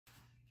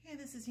Okay,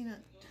 this is unit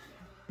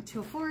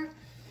 204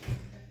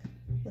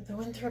 with the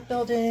Winthrop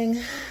building.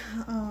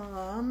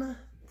 The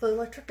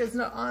electric is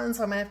not on,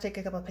 so I might have to take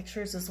a couple of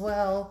pictures as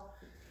well.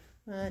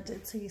 But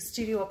it's a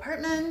studio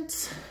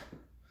apartment,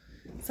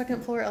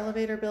 second floor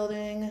elevator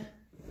building.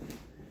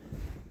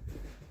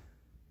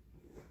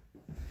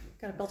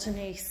 Got a built-in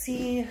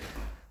AC.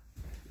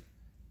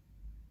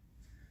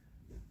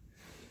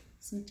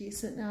 Some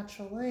decent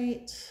natural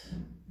light.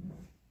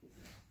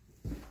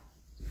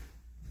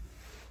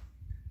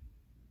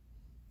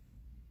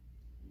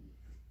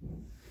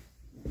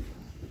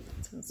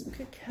 Some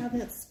good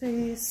cabinet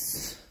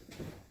space.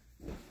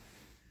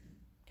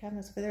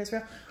 Cabinets over there as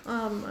well.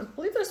 I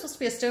believe there's supposed to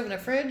be a stove and a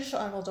fridge.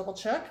 I will double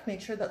check,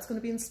 make sure that's going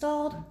to be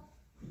installed.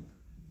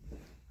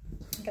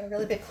 Got a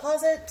really big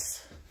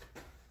closet.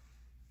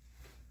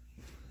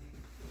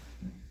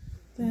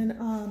 Then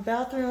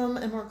bathroom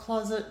and more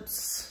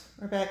closets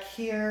are back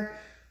here.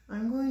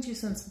 I'm going to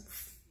send some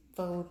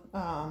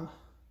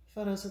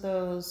photos of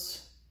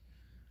those.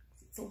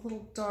 It's a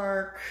little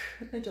dark.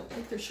 I don't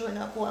think they're showing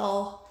up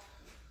well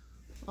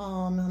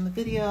on the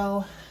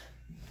video.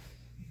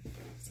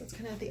 So it's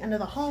kind of at the end of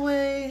the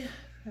hallway.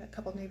 Got a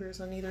couple neighbors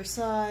on either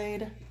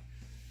side.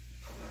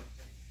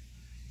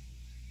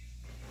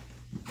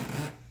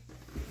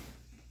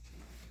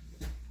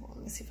 Well,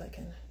 let me see if I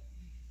can.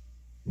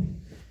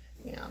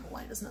 Yeah, the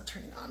light is not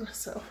turning on.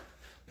 So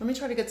let me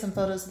try to get some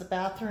photos of the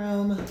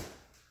bathroom,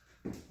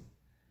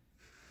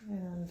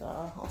 and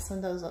I'll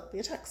send those up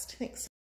via text. Thanks.